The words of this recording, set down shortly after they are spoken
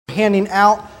handing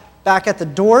out back at the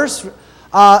doors.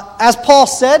 As Paul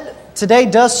said, today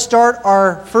does start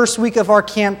our first week of our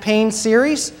campaign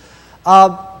series.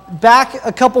 Back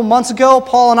a couple months ago,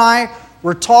 Paul and I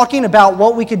were talking about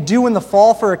what we could do in the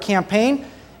fall for a campaign,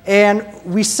 and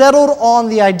we settled on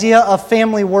the idea of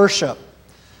family worship,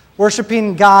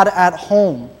 worshiping God at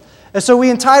home. And so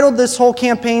we entitled this whole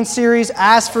campaign series,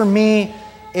 As for Me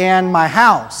and My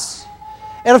House.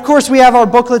 And of course, we have our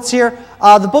booklets here.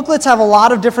 The booklets have a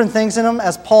lot of different things in them,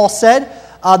 as Paul said.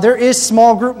 There is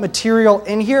small group material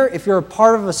in here. If you're a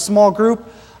part of a small group,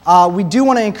 we do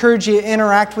want to encourage you to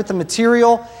interact with the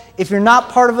material. If you're not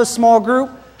part of a small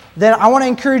group, then I want to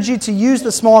encourage you to use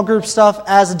the small group stuff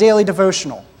as a daily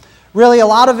devotional. Really, a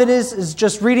lot of it is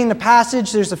just reading the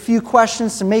passage. There's a few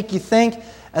questions to make you think,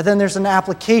 and then there's an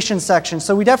application section.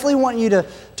 So we definitely want you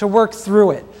to work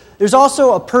through it. There's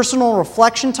also a personal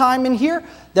reflection time in here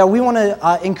that we want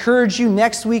to encourage you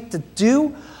next week to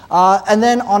do. And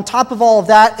then on top of all of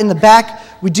that, in the back,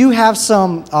 we do have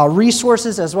some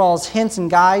resources as well as hints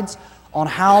and guides on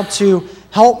how to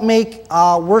help make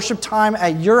worship time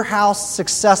at your house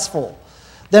successful.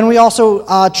 Then we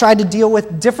also tried to deal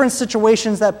with different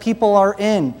situations that people are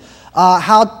in,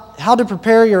 how to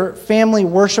prepare your family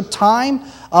worship time,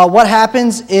 what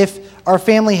happens if our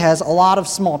family has a lot of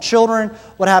small children,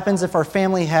 what happens if our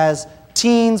family has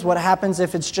teens, what happens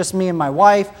if it's just me and my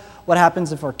wife, what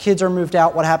happens if our kids are moved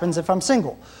out, what happens if I'm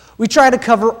single. We try to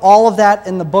cover all of that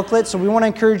in the booklet, so we want to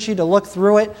encourage you to look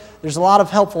through it. There's a lot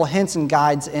of helpful hints and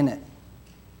guides in it.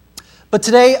 But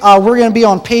today, we're going to be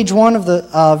on page 1 of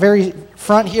the very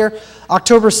front here,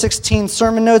 October 16th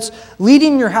sermon notes,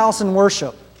 Leading Your House in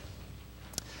Worship.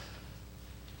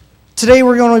 Today,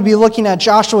 we're going to be looking at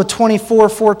Joshua 24,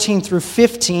 14 through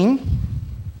 15.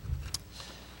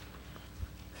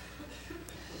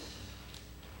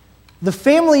 The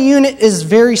family unit is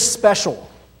very special.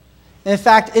 In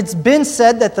fact, it's been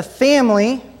said that the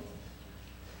family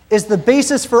is the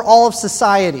basis for all of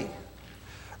society,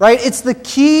 right? It's the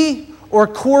key or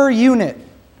core unit.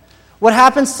 What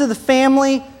happens to the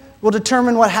family will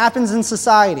determine what happens in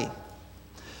society.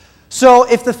 So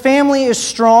if the family is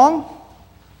strong,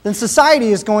 then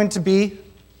society is going to be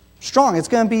strong. It's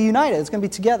going to be united. It's going to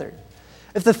be together.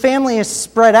 If the family is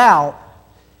spread out,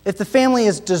 if the family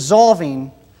is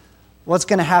dissolving, what's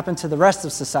going to happen to the rest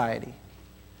of society?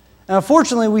 And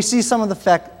unfortunately, we see some of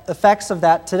the effects of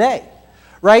that today,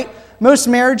 right? Most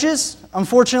marriages,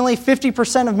 unfortunately,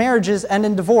 50% of marriages end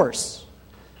in divorce.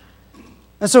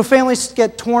 And so families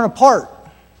get torn apart,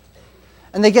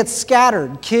 and they get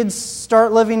scattered. Kids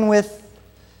start living with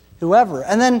whoever.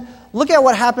 And then look at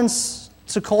what happens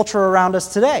to culture around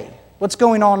us today. What's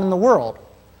going on in the world?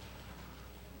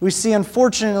 We see,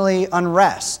 unfortunately,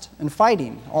 unrest and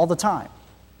fighting all the time.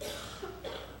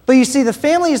 But you see, the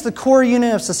family is the core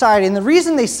unit of society. And the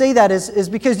reason they say that is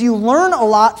because you learn a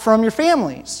lot from your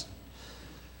families.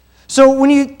 So when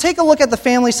you take a look at the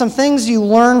family, some things you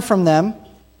learn from them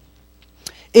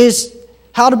is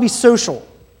how to be social,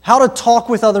 how to talk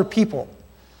with other people.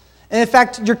 And in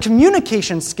fact, your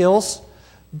communication skills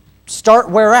start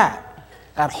where at?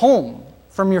 At home,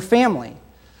 from your family.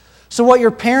 So what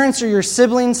your parents or your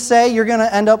siblings say, you're going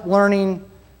to end up learning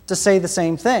to say the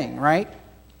same thing, right?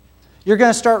 You're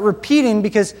going to start repeating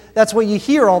because that's what you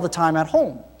hear all the time at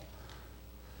home.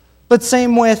 But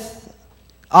same with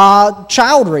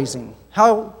child raising.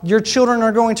 How your children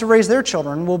are going to raise their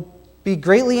children will be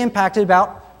greatly impacted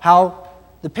about how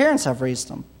the parents have raised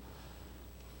them.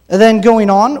 And then going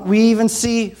on, we even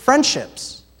see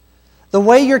friendships. The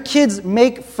way your kids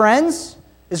make friends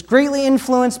is greatly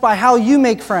influenced by how you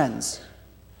make friends.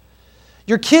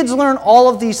 Your kids learn all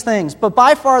of these things, but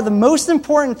by far the most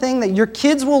important thing that your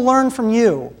kids will learn from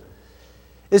you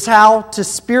is how to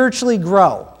spiritually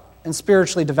grow and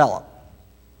spiritually develop.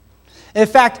 In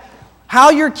fact, how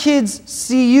your kids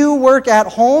see you work at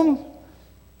home,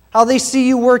 how they see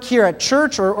you work here at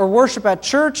church or worship at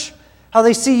church, how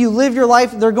they see you live your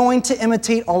life, they're going to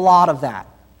imitate a lot of that.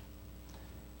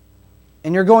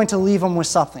 And you're going to leave them with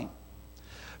something.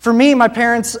 For me, my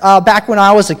parents, back when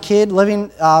I was a kid,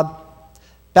 living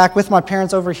back with my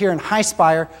parents over here in High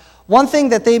Spire, one thing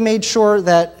that they made sure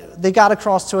that they got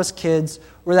across to us kids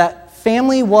were that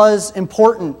family was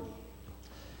important.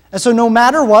 And so no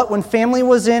matter what, when family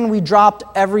was in, we dropped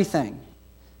everything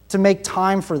to make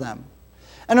time for them.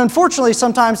 And unfortunately,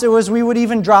 sometimes we would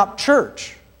even drop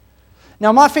church.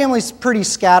 Now, my family's pretty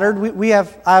scattered.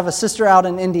 I have a sister out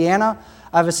in Indiana.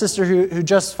 I have a sister who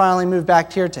just finally moved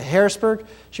back here to Harrisburg.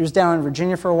 She was down in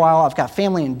Virginia for a while. I've got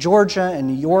family in Georgia and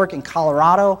New York and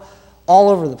Colorado, all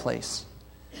over the place.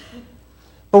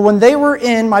 But when they were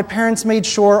in, my parents made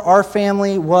sure our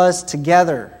family was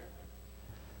together.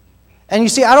 And you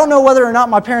see, I don't know whether or not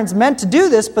my parents meant to do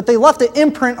this, but they left an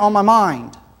imprint on my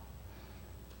mind.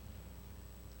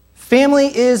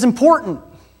 Family is important.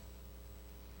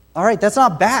 All right, that's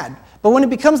not bad. But when it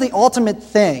becomes the ultimate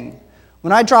thing,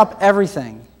 when I drop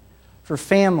everything for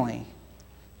family,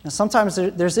 sometimes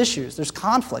there's issues, there's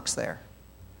conflicts there.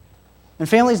 And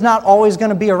family's not always going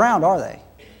to be around, are they?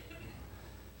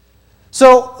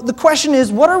 So the question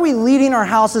is, what are we leading our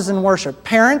houses in worship?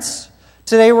 Parents,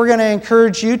 today we're going to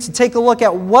encourage you to take a look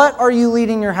at what are you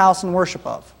leading your house in worship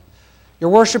of. You're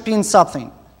worshiping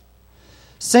something.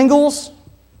 Singles,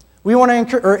 we want to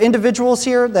encourage, or individuals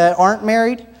here that aren't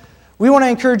married, we want to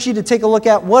encourage you to take a look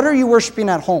at what are you worshiping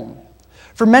at home.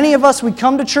 For many of us, we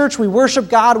come to church, we worship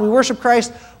God, we worship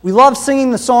Christ, we love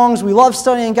singing the songs, we love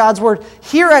studying God's Word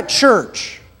here at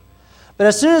church. But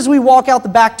as soon as we walk out the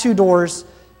back two doors,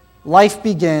 life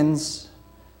begins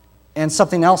and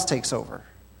something else takes over.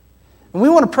 And we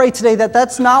want to pray today that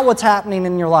that's not what's happening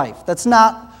in your life. That's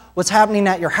not what's happening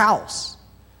at your house.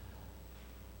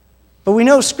 But we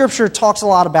know Scripture talks a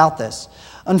lot about this.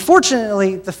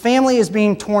 Unfortunately, the family is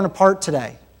being torn apart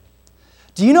today.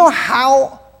 Do you know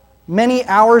how many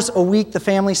hours a week the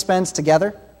family spends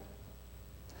together?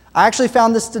 I actually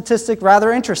found this statistic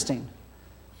rather interesting.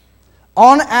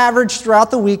 On average,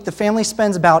 throughout the week, the family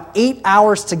spends about 8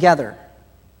 hours together.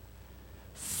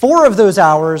 4 of those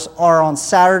hours are on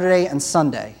Saturday and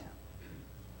Sunday.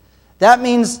 That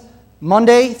means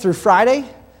Monday through Friday,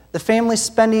 the family's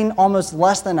spending almost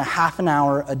less than a half an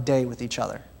hour a day with each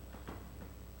other.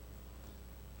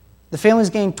 The family's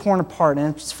getting torn apart,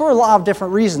 and it's for a lot of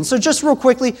different reasons. So just real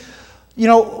quickly,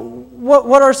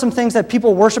 what are some things that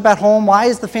people worship at home? Why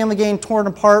is the family getting torn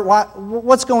apart?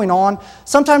 What's going on?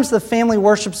 Sometimes the family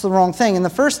worships the wrong thing, and the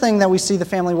first thing that we see the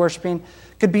family worshiping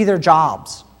could be their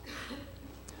jobs.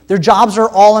 Their jobs are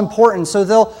all important, so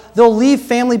they'll leave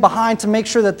family behind to make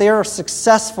sure that they are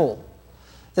successful,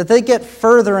 that they get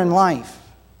further in life.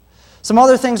 Some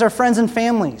other things are friends and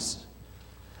families.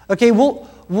 Okay,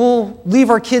 we'll leave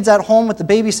our kids at home with the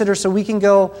babysitter so we can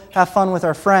go have fun with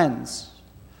our friends.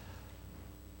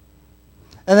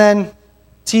 And then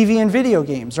TV and video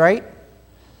games, right?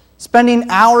 Spending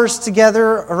hours together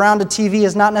around a TV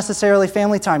is not necessarily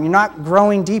family time. You're not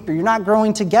growing deeper. You're not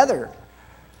growing together.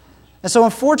 And so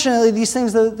unfortunately, these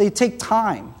things, they take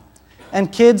time.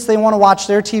 And kids, they want to watch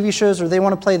their TV shows or they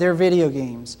want to play their video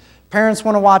games. Parents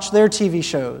want to watch their TV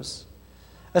shows.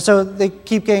 And so they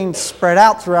keep getting spread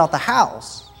out throughout the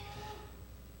house.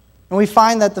 And we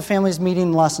find that the family's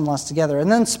meeting less and less together.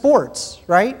 And then sports,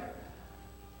 right?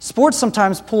 Sports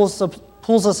sometimes pulls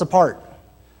us apart.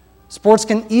 Sports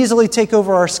can easily take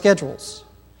over our schedules.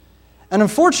 And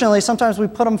unfortunately, sometimes we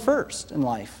put them first in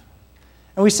life.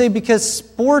 And we say, because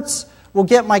sports will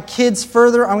get my kids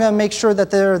further, I'm going to make sure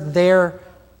that they're there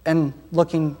and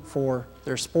looking for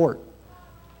their sport.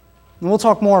 And we'll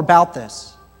talk more about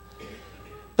this.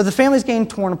 But the family's getting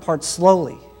torn apart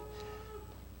slowly.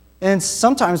 And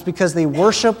sometimes because they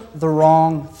worship the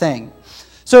wrong thing.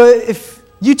 So if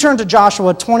you turn to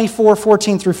Joshua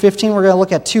 24:14 through 15, we're going to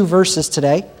look at 2 verses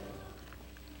today.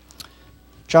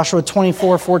 Joshua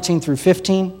 24:14 through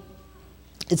 15.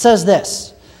 It says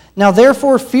this: "Now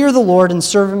therefore fear the Lord and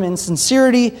serve him in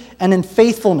sincerity and in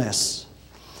faithfulness.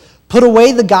 Put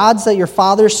away the gods that your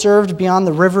fathers served beyond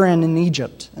the river and in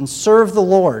Egypt, and serve the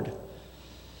Lord.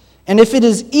 And if it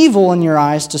is evil in your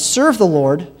eyes to serve the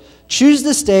Lord, choose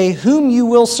this day whom you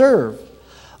will serve,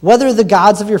 whether the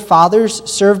gods of your fathers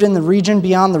served in the region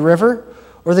beyond the river,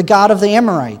 or the God of the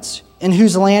Amorites, in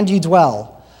whose land you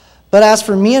dwell. But as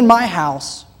for me and my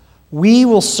house, we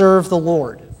will serve the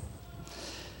Lord."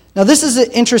 Now this is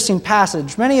an interesting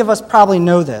passage. Many of us probably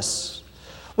know this.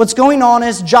 What's going on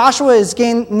is Joshua is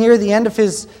getting near the end of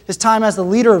his time as the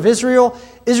leader of Israel.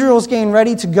 Israel is getting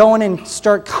ready to go in and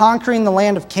start conquering the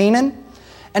land of Canaan.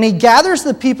 And he gathers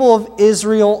the people of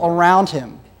Israel around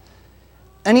him.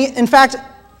 And in fact,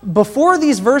 before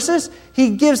these verses,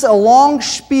 he gives a long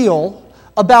spiel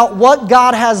about what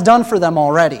God has done for them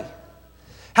already.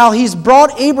 How he's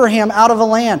brought Abraham out of a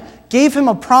land, gave him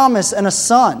a promise and a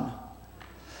son.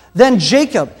 Then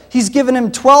Jacob, he's given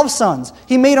him 12 sons.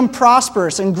 He made him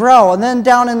prosperous and grow. And then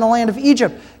down in the land of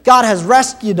Egypt, God has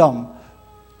rescued them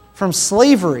from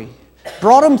slavery,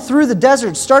 brought them through the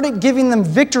desert, started giving them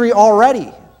victory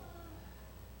already.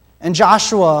 And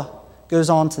Joshua goes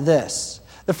on to this.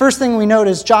 The first thing we note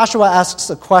is Joshua asks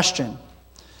a question.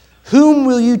 Whom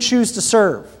will you choose to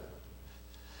serve?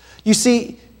 You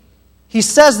see, he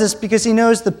says this because he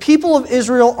knows the people of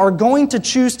Israel are going to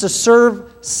choose to serve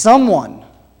someone.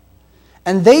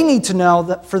 And they need to know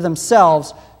that for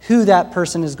themselves who that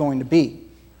person is going to be,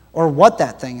 or what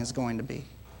that thing is going to be.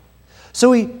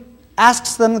 So he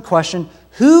asks them the question,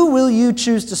 who will you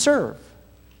choose to serve?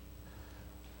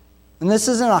 And this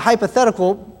isn't a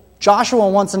hypothetical. Joshua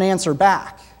wants an answer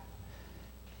back.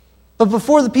 But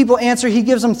before the people answer, he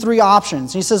gives them three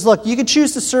options. He says, look, you could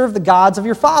choose to serve the gods of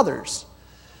your fathers.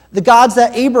 The gods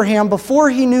that Abraham, before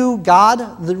he knew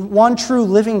God, the one true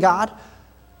living God,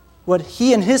 what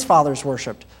he and his fathers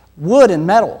worshipped, wood and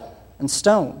metal and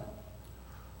stone.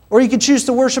 Or you could choose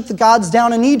to worship the gods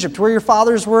down in Egypt where your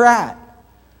fathers were at.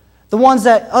 The ones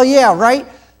that, oh yeah, right?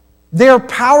 They're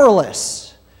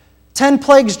powerless. 10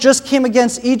 plagues just came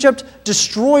against Egypt,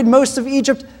 destroyed most of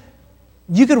Egypt.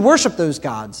 You could worship those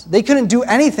gods. They couldn't do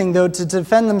anything, though, to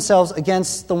defend themselves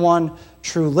against the one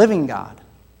true living God.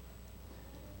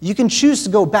 You can choose to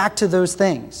go back to those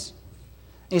things.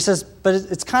 And he says, but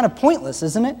it's kind of pointless,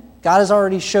 isn't it? God has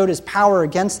already showed his power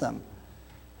against them.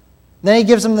 Then he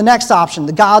gives them the next option,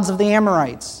 the gods of the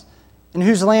Amorites, in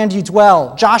whose land you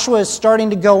dwell. Joshua is starting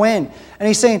to go in, and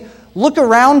he's saying, look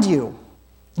around you.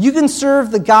 You can serve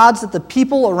the gods that the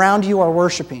people around you are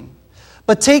worshiping.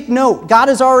 But take note, God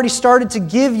has already started to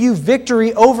give you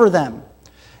victory over them.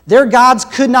 Their gods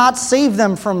could not save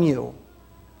them from you.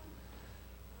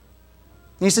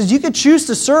 And he says, you could choose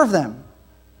to serve them.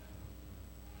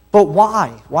 But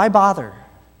why? Why bother?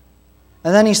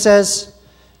 And then he says,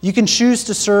 you can choose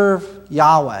to serve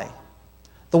Yahweh,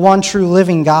 the one true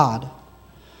living God.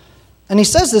 And he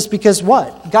says this because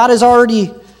what? God has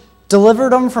already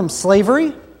delivered them from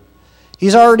slavery.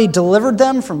 He's already delivered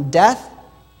them from death.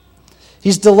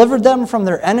 He's delivered them from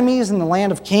their enemies in the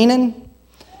land of Canaan.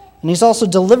 And he's also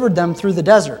delivered them through the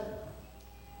desert.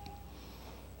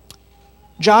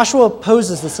 Joshua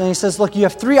opposes this and he says, look, you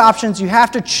have three options. You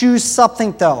have to choose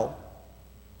something, though.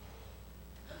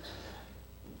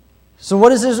 So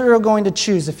what is Israel going to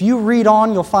choose? If you read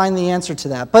on, you'll find the answer to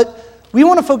that. But we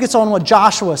want to focus on what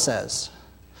Joshua says.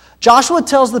 Joshua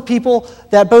tells the people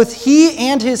that both he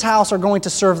and his house are going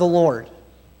to serve the Lord.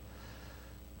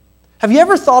 Have you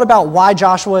ever thought about why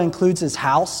Joshua includes his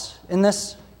house in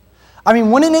this? I mean,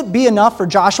 wouldn't it be enough for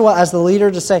Joshua as the leader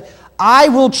to say, I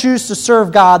will choose to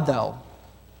serve God, though?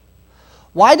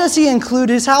 Why does he include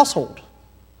his household?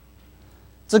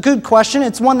 It's a good question.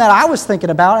 It's one that I was thinking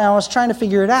about, and I was trying to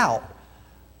figure it out.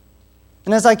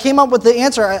 And as I came up with the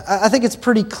answer, I think it's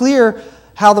pretty clear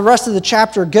how the rest of the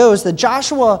chapter goes, that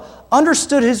Joshua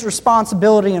understood his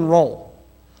responsibility and role.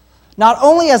 Not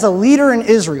only as a leader in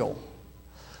Israel,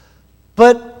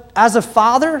 but as a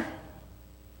father,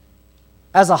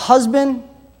 as a husband,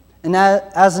 and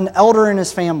as an elder in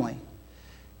his family.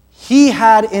 He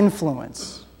had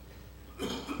influence.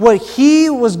 What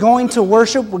he was going to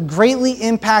worship would greatly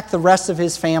impact the rest of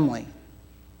his family.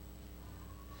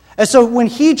 And so when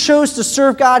he chose to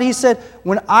serve God, he said,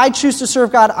 when I choose to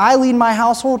serve God, I lead my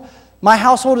household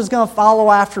is going to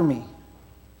follow after me.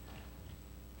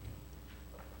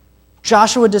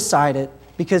 Joshua decided,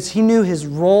 because he knew his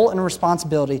role and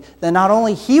responsibility, that not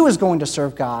only he was going to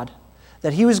serve God,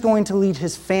 that he was going to lead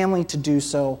his family to do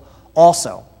so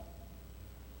also.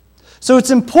 So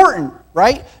it's important,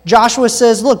 right? Joshua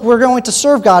says, look, we're going to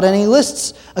serve God, and he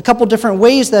lists a couple different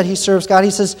ways that he serves God.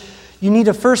 He says, you need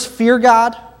to first fear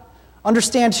God,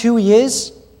 understand who he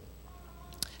is,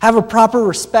 have a proper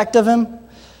respect of him.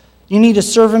 You need to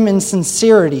serve him in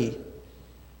sincerity.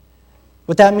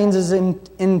 What that means is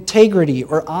integrity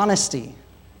or honesty.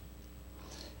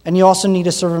 And you also need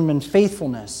to serve him in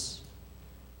faithfulness.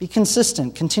 Be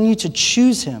consistent. Continue to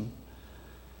choose him.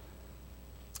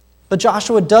 But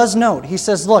Joshua does note, he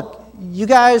says, look, you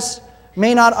guys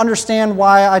may not understand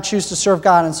why I choose to serve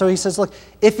God. And so he says, look,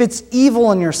 if it's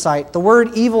evil in your sight, the word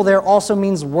evil there also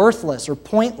means worthless or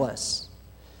pointless.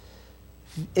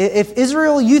 If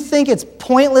Israel, you think it's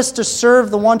pointless to serve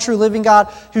the one true living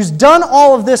God who's done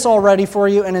all of this already for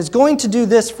you and is going to do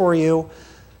this for you,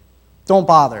 don't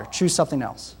bother. Choose something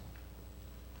else.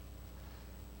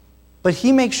 But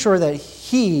he makes sure that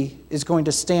he is going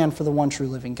to stand for the one true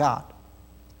living God.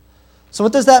 So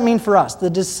what does that mean for us? The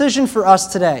decision for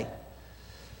us today.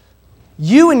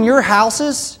 You and your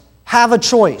houses have a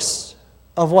choice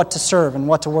of what to serve and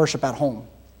what to worship at home.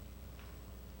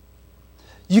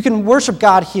 You can worship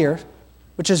God here,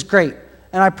 which is great.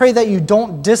 And I pray that you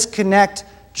don't disconnect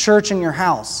church and your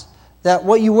house. That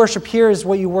what you worship here is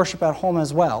what you worship at home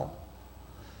as well.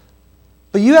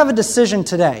 But you have a decision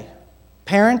today.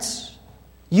 Parents,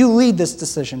 you lead this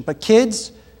decision. But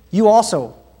kids, you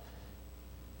also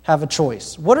have a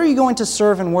choice. What are you going to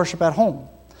serve and worship at home?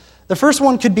 The first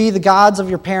one could be the gods of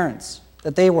your parents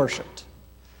that they worshipped.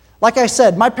 Like I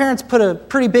said, my parents put a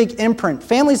pretty big imprint.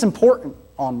 Family's important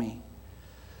on me.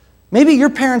 Maybe your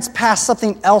parents passed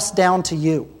something else down to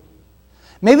you.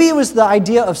 Maybe it was the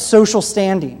idea of social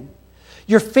standing.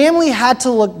 Your family had to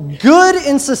look good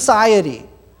in society.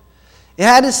 It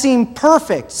had to seem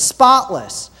perfect,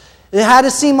 spotless. It had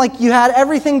to seem like you had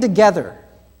everything together.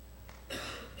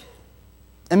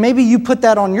 And maybe you put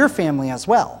that on your family as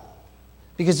well,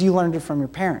 because you learned it from your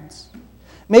parents.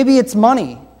 Maybe it's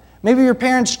money. Maybe your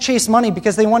parents chased money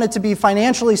because they wanted to be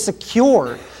financially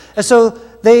secure. And so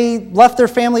they left their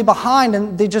family behind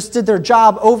and they just did their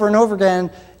job over and over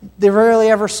again. They rarely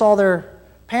ever saw their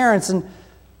parents. And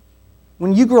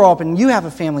when you grow up and you have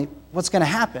a family, what's going to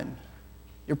happen?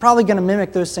 You're probably going to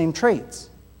mimic those same traits.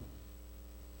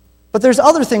 But there's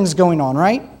other things going on,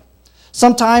 right?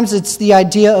 Sometimes it's the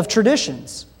idea of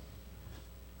traditions.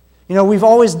 You know, we've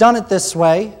always done it this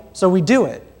way, so we do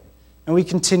it, and we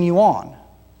continue on.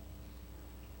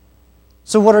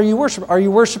 So what are you worshiping? Are you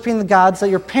worshiping the gods that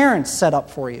your parents set up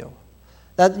for you,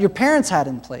 that your parents had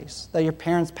in place, that your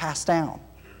parents passed down?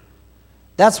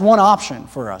 That's one option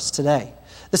for us today.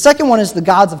 The second one is the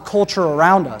gods of culture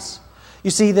around us.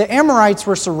 You see, the Amorites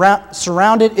were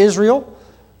surrounded Israel.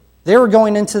 They were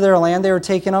going into their land. They were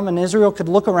taking them, and Israel could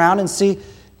look around and see,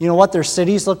 you know what, their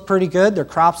cities look pretty good. Their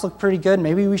crops look pretty good.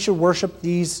 Maybe we should worship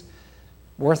these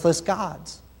worthless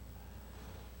gods.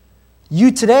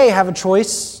 You today have a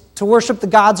choice to worship the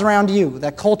gods around you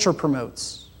that culture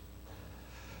promotes.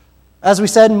 As we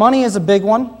said, money is a big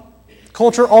one.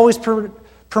 Culture always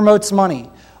promotes money.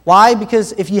 Why?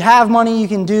 Because if you have money, you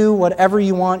can do whatever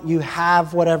you want, you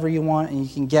have whatever you want, and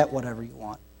you can get whatever you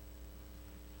want.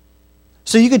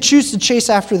 So you could choose to chase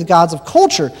after the gods of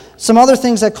culture. Some other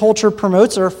things that culture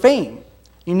promotes are fame.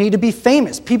 You need to be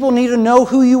famous. People need to know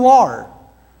who you are.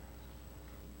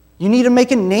 You need to make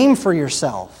a name for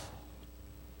yourself.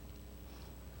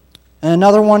 And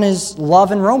another one is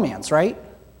love and romance, right?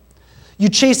 You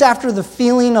chase after the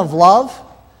feeling of love,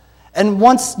 and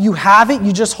once you have it,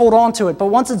 you just hold on to it. But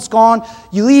once it's gone,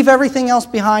 you leave everything else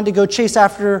behind to go chase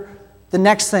after the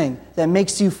next thing that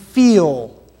makes you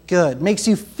feel good, makes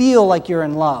you feel like you're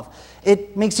in love.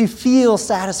 It makes you feel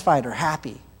satisfied or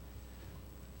happy.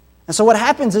 And so what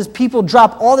happens is people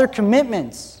drop all their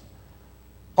commitments,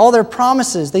 all their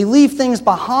promises. They leave things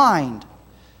behind.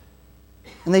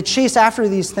 And they chase after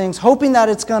these things, hoping that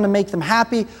it's going to make them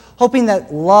happy, hoping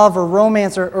that love or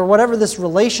romance or whatever this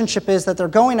relationship is that they're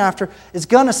going after is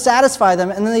going to satisfy them.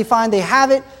 And then they find they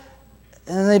have it,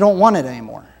 and then they don't want it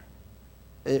anymore.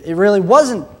 It really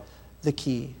wasn't the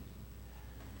key.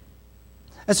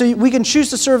 And so we can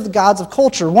choose to serve the gods of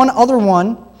culture. One other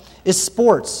one is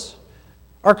sports.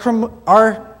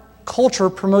 Our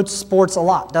culture promotes sports a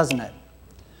lot, doesn't it?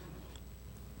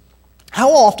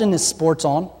 How often is sports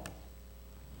on?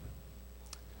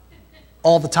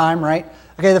 All the time, right?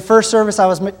 Okay, the first service I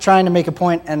was trying to make a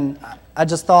point, and I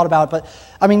just thought about it. But,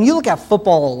 I mean, you look at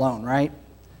football alone, right?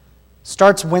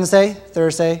 Starts Wednesday,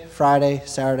 Thursday, Friday,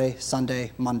 Saturday,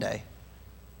 Sunday, Monday.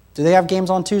 Do they have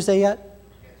games on Tuesday yet?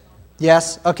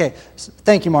 Yes? Okay.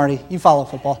 Thank you, Marty. You follow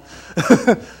football.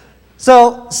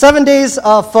 So, 7 days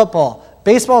of football.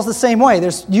 Baseball's the same way.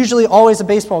 There's usually always a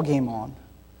baseball game on.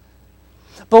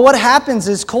 But what happens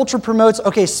is culture promotes,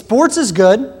 okay, sports is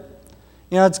good.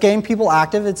 You know, it's getting people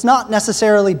active. It's not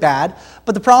necessarily bad.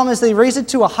 But the problem is they raise it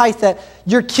to a height that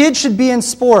your kid should be in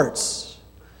sports.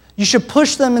 You should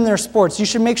push them in their sports. You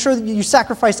should make sure that you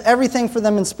sacrifice everything for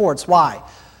them in sports. Why?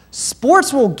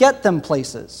 Sports will get them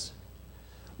places.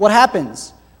 What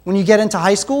happens? When you get into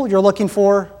high school, you're looking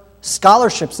for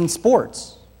scholarships in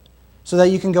sports so that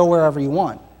you can go wherever you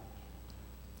want.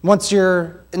 Once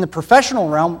you're in the professional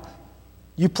realm,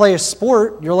 you play a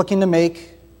sport, you're looking to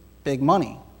make big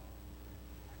money.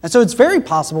 And so it's very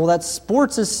possible that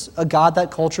sports is a god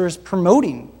that culture is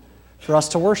promoting for us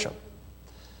to worship.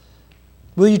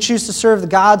 Will you choose to serve the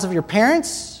gods of your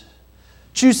parents?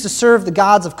 Choose to serve the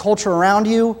gods of culture around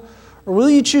you? Or will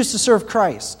you choose to serve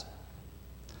Christ,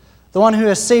 the one who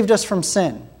has saved us from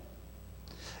sin?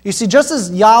 You see, just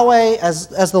as Yahweh,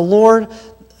 as the Lord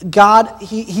God,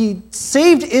 He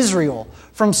saved Israel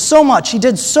from so much. He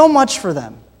did so much for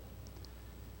them.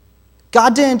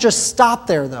 God didn't just stop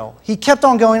there, though. He kept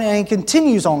on going, and He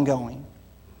continues on going.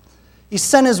 He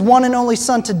sent His one and only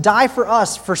Son to die for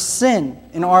us for sin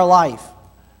in our life.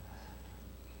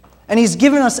 And He's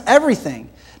given us everything.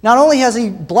 Not only has He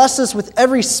blessed us with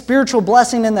every spiritual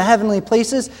blessing in the heavenly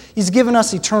places, He's given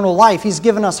us eternal life. He's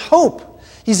given us hope.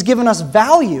 He's given us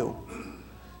value.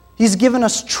 He's given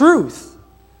us truth.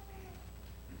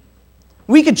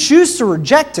 We could choose to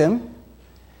reject Him,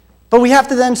 but we have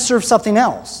to then serve something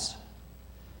else.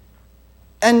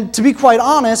 And to be quite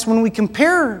honest, when we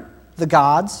compare the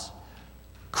gods,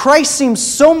 Christ seems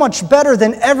so much better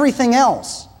than everything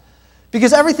else.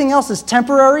 Because everything else is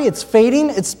temporary, it's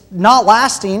fading, it's not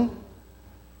lasting.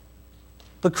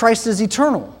 But Christ is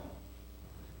eternal,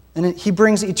 and he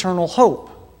brings eternal hope.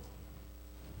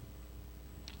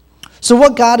 So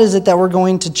what God is it that we're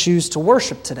going to choose to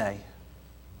worship today?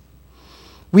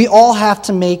 We all have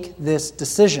to make this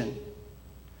decision.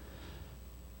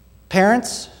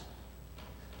 Parents,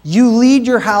 you lead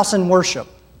your house in worship.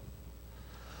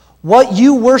 What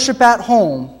you worship at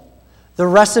home, the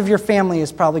rest of your family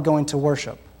is probably going to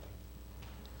worship.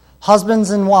 Husbands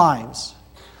and wives,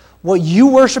 what you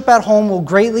worship at home will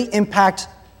greatly impact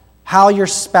how your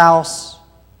spouse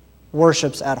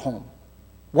worships at home,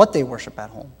 what they worship at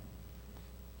home.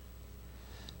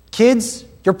 Kids,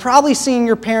 you're probably seeing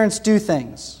your parents do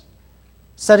things,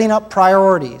 setting up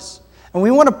priorities. And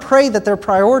we want to pray that their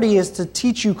priority is to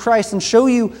teach you Christ and show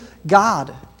you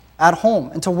God at home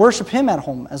and to worship him at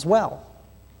home as well.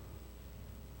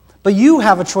 But you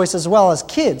have a choice as well as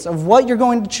kids of what you're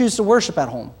going to choose to worship at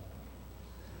home.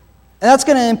 And that's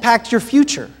going to impact your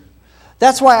future.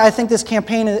 That's why I think this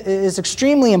campaign is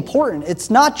extremely important. It's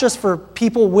not just for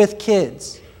people with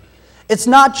kids. It's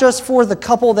not just for the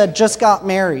couple that just got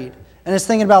married and is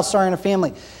thinking about starting a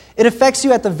family. It affects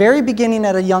you at the very beginning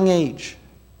at a young age.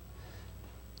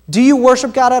 Do you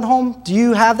worship God at home? Do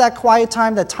you have that quiet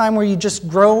time, that time where you just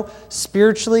grow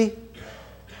spiritually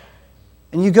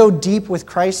and you go deep with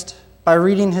Christ by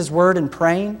reading his word and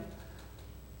praying?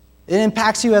 It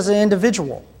impacts you as an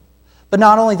individual. But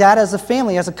not only that, as a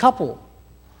family, as a couple.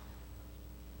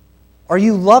 Are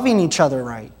you loving each other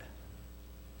right?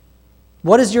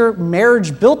 What is your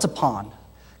marriage built upon?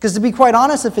 Because to be quite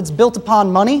honest, if it's built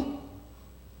upon money,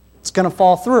 it's going to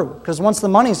fall through. Because once the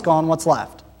money's gone, what's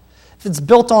left? If it's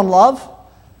built on love,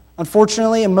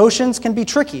 unfortunately, emotions can be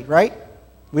tricky, right?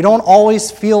 We don't always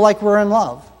feel like we're in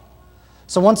love.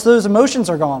 So once those emotions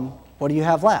are gone, what do you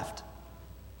have left?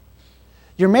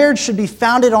 Your marriage should be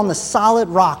founded on the solid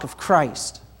rock of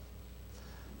Christ.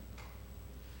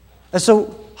 And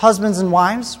so, husbands and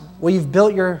wives, what you've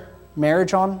built your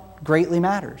marriage on greatly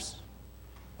matters.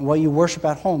 And what you worship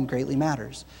at home greatly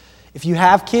matters. If you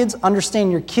have kids,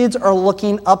 understand your kids are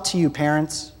looking up to you,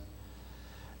 parents.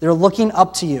 They're looking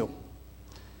up to you.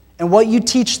 And what you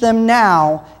teach them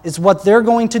now is what they're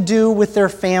going to do with their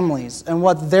families and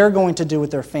what they're going to do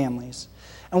with their families.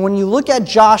 And when you look at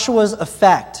Joshua's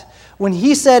effect, when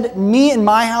he said, "Me and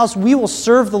my house, we will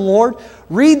serve the Lord,"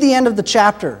 read the end of the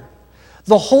chapter.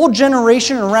 The whole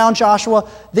generation around Joshua,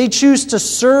 they choose to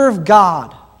serve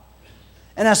God.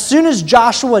 And as soon as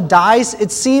Joshua dies,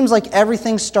 it seems like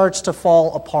everything starts to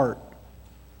fall apart.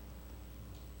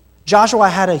 Joshua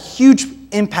had a huge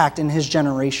impact in his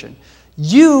generation.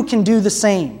 You can do the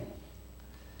same.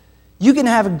 You can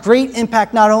have a great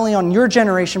impact not only on your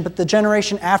generation, but the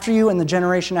generation after you and the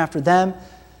generation after them,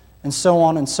 and so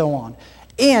on and so on.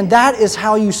 And that is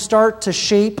how you start to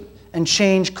shape and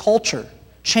change culture,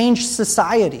 change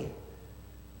society.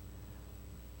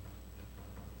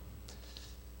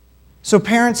 So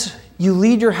parents, you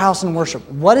lead your house in worship.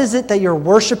 What is it that you're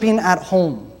worshiping at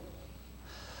home?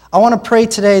 I want to pray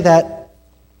today that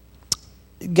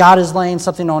God is laying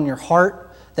something on your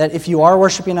heart, that if you are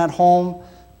worshiping at home,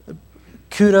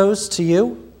 kudos to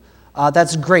you.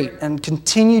 That's great, and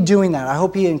continue doing that. I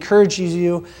hope he encourages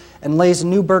you and lays a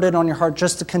new burden on your heart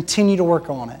just to continue to work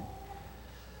on it.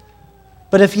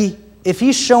 But if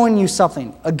he's showing you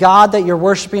something, a God that you're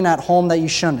worshiping at home that you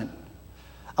shouldn't,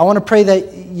 I want to pray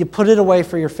that you put it away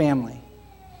for your family.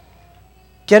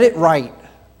 Get it right.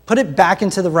 Put it back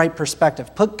into the right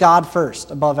perspective. Put God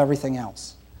first above everything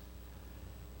else.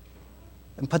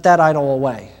 And put that idol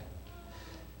away.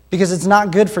 Because it's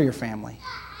not good for your family.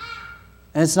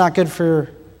 And it's not good for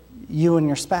you and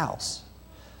your spouse.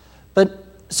 But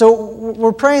so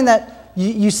we're praying that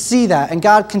you see that and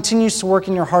God continues to work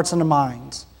in your hearts and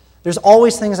minds. There's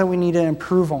always things that we need to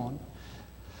improve on.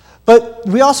 But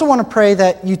we also want to pray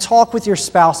that you talk with your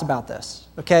spouse about this,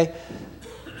 okay?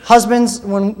 Husbands,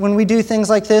 when we do things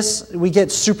like this, we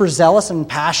get super zealous and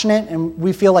passionate, and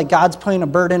we feel like God's putting a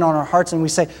burden on our hearts, and we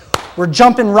say, we're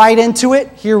jumping right into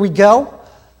it, here we go.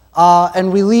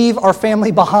 And we leave our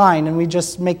family behind, and we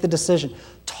just make the decision.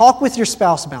 Talk with your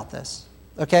spouse about this,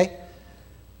 okay?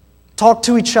 Talk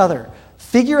to each other.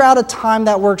 Figure out a time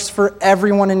that works for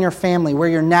everyone in your family, where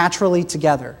you're naturally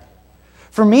together.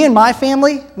 For me and my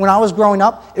family, when I was growing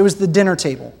up, it was the dinner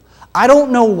table. I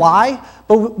don't know why,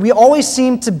 but we always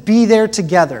seemed to be there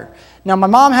together. Now, my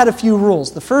mom had a few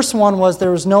rules. The first one was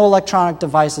there was no electronic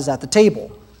devices at the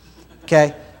table.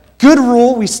 Okay? Good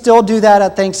rule. We still do that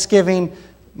at Thanksgiving.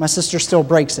 My sister still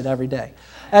breaks it every day.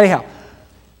 Anyhow,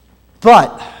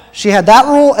 but she had that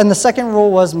rule, and the second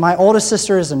rule was my oldest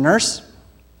sister is a nurse.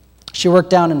 She worked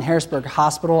down in Harrisburg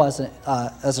Hospital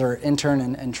as her intern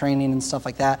and training and stuff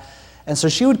like that. And so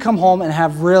she would come home and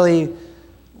have really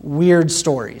weird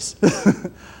stories.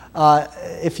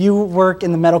 If you work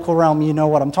in the medical realm, you know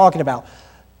what I'm talking about.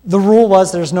 The rule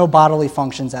was there's no bodily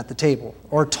functions at the table,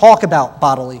 or talk about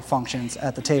bodily functions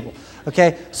at the table.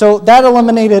 Okay, so that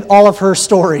eliminated all of her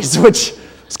stories, which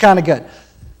is kind of good.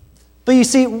 But you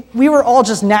see, we were all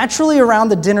just naturally around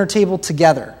the dinner table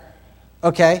together,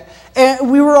 okay?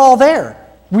 And we were all there.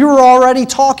 We were already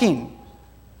talking.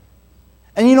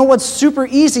 And you know what's super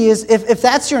easy is if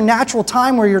that's your natural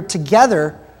time where you're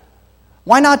together,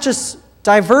 why not just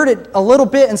divert it a little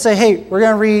bit and say, hey, we're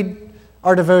going to read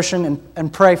our devotion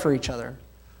and pray for each other.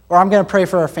 Or I'm going to pray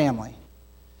for our family.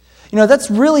 You know,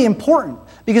 that's really important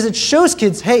because it shows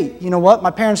kids, hey, you know what?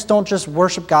 My parents don't just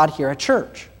worship God here at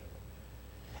church.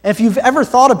 And if you've ever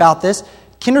thought about this,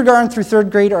 kindergarten through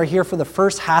third grade are here for the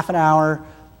first half an hour,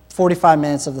 45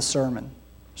 minutes of the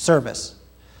service.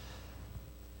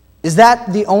 Is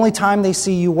that the only time they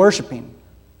see you worshiping?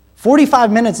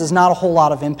 45 minutes is not a whole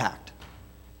lot of impact.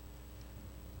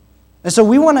 And so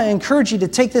we want to encourage you to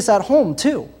take this at home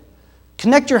too.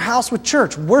 Connect your house with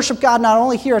church. Worship God not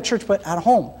only here at church, but at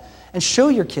home. And show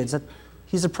your kids that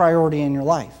He's a priority in your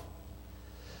life.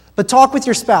 But talk with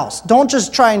your spouse. Don't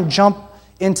just try and jump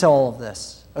into all of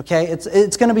this, okay?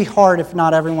 It's going to be hard if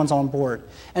not everyone's on board,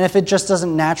 and if it just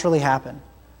doesn't naturally happen.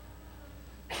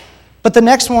 But the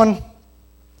next one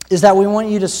is that we want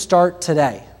you to start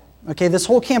today, okay? This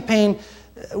whole campaign,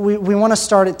 we want to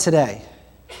start it today.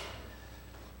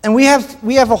 And we have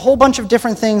a whole bunch of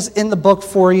different things in the book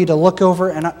for you to look over,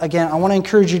 and again, I want to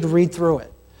encourage you to read through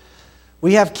it.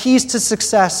 We have keys to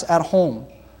success at home.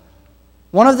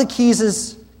 One of the keys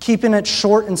is keeping it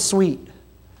short and sweet.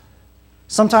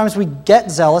 Sometimes we get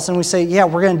zealous and we say, yeah,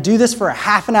 we're going to do this for a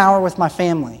half an hour with my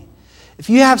family. If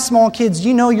you have small kids,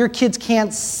 you know your kids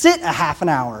can't sit a half an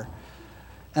hour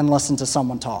and listen to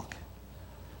someone talk.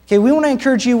 Okay, we want to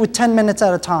encourage you with 10 minutes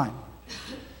at a time.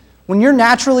 When you're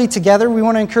naturally together, we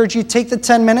want to encourage you to take the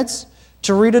 10 minutes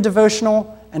to read a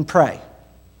devotional and pray.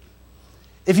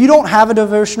 If you don't have a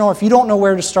devotional, if you don't know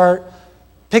where to start,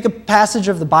 pick a passage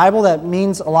of the Bible that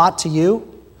means a lot to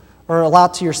you or a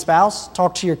lot to your spouse.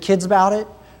 Talk to your kids about it.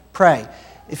 Pray.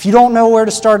 If you don't know where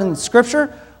to start in the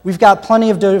Scripture, we've got plenty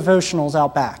of devotionals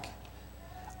out back.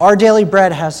 Our Daily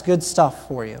Bread has good stuff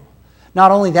for you.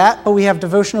 Not only that, but we have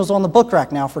devotionals on the book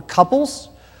rack now for couples,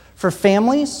 for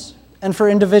families, and for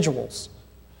individuals.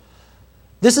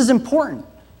 This is important.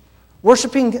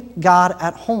 Worshiping God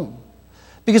at home.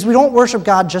 Because we don't worship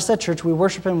God just at church, we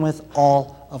worship Him with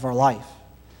all of our life.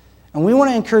 And we want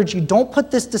to encourage you, don't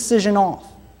put this decision off.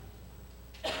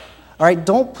 All right,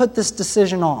 don't put this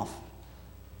decision off.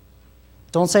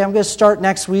 Don't say, I'm going to start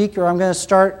next week or I'm going to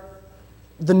start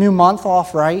the new month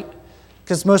off right.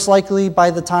 Because most likely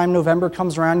by the time November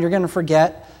comes around, you're going to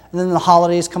forget. And then the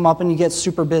holidays come up and you get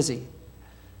super busy.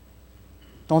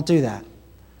 Don't do that.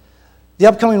 The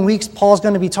upcoming weeks, Paul's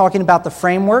going to be talking about the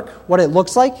framework, what it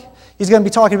looks like. He's going to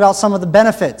be talking about some of the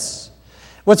benefits.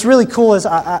 What's really cool is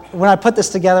when I put this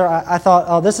together, I thought,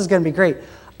 oh, this is going to be great.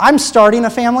 I'm starting a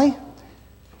family.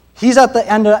 He's at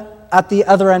the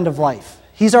other end of life.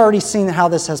 He's already seen how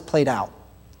this has played out.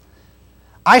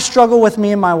 I struggle with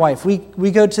me and my wife.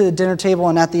 We go to the dinner table,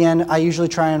 and at the end, I usually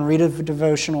try and read a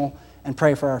devotional and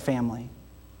pray for our family.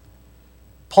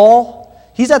 Paul,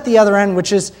 he's at the other end,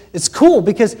 which is it's cool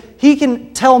because he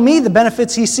can tell me the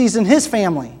benefits he sees in his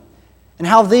family and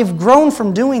how they've grown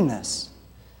from doing this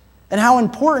and how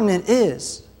important it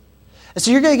is. And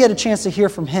so you're going to get a chance to hear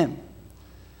from him.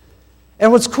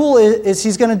 And what's cool is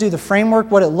he's going to do the framework,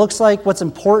 what it looks like, what's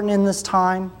important in this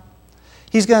time.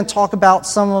 He's going to talk about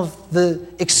some of the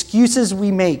excuses we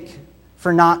make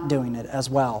for not doing it as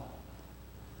well.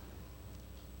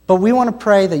 But we want to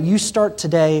pray that you start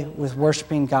today with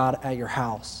worshiping God at your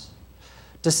house.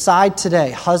 Decide today,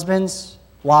 husbands,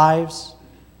 wives,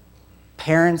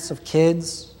 parents of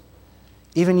kids,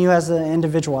 even you as an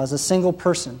individual, as a single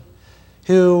person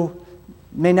who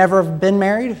may never have been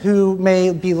married, who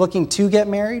may be looking to get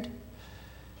married.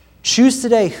 Choose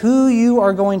today who you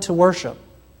are going to worship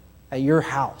at your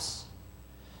house.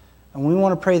 And we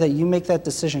want to pray that you make that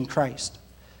decision Christ.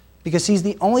 Because He's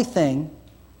the only thing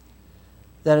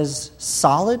that is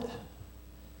solid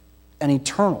and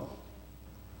eternal.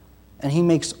 And He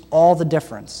makes all the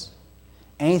difference.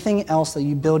 Anything else that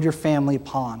you build your family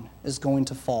upon is going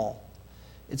to fall.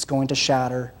 It's going to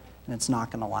shatter, and it's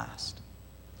not going to last.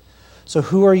 So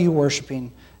who are you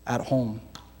worshiping at home?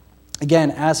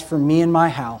 Again, as for me and my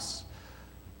house,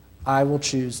 I will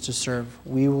choose to serve.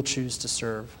 We will choose to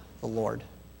serve the Lord.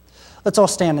 Let's all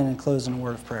stand and close in a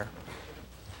word of prayer.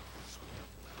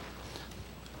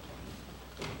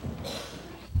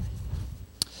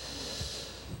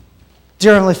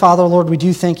 Dear Heavenly Father, Lord, we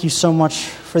do thank you so much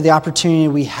for the opportunity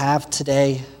we have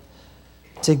today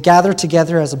to gather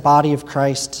together as a body of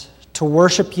Christ, to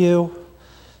worship you,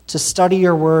 to study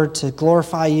your word, to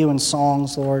glorify you in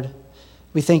songs, Lord.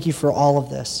 We thank you for all of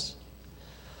this.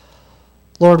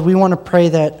 Lord, we want to pray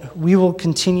that we will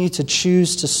continue to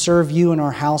choose to serve you in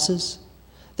our houses,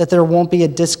 that there won't be a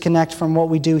disconnect from what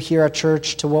we do here at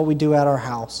church to what we do at our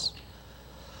house.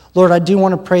 Lord, I do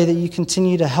want to pray that you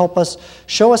continue to help us,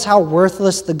 show us how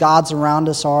worthless the gods around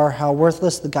us are, how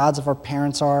worthless the gods of our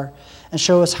parents are, and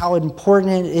show us how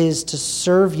important it is to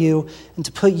serve you and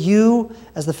to put you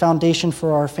as the foundation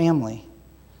for our family.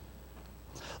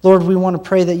 Lord, we want to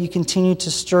pray that you continue to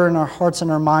stir in our hearts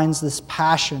and our minds this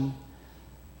passion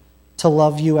to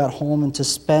love you at home and to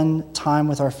spend time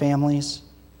with our families,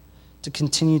 to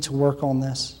continue to work on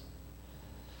this.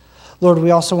 Lord,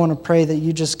 we also want to pray that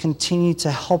you just continue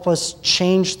to help us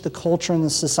change the culture and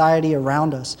the society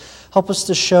around us. Help us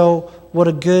to show what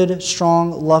a good,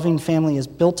 strong, loving family is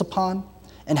built upon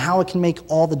and how it can make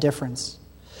all the difference.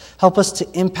 Help us to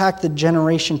impact the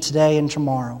generation today and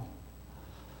tomorrow.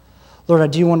 Lord, I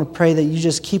do want to pray that you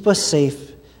just keep us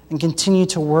safe and continue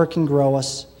to work and grow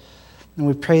us. And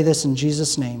we pray this in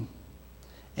Jesus' name.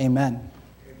 Amen.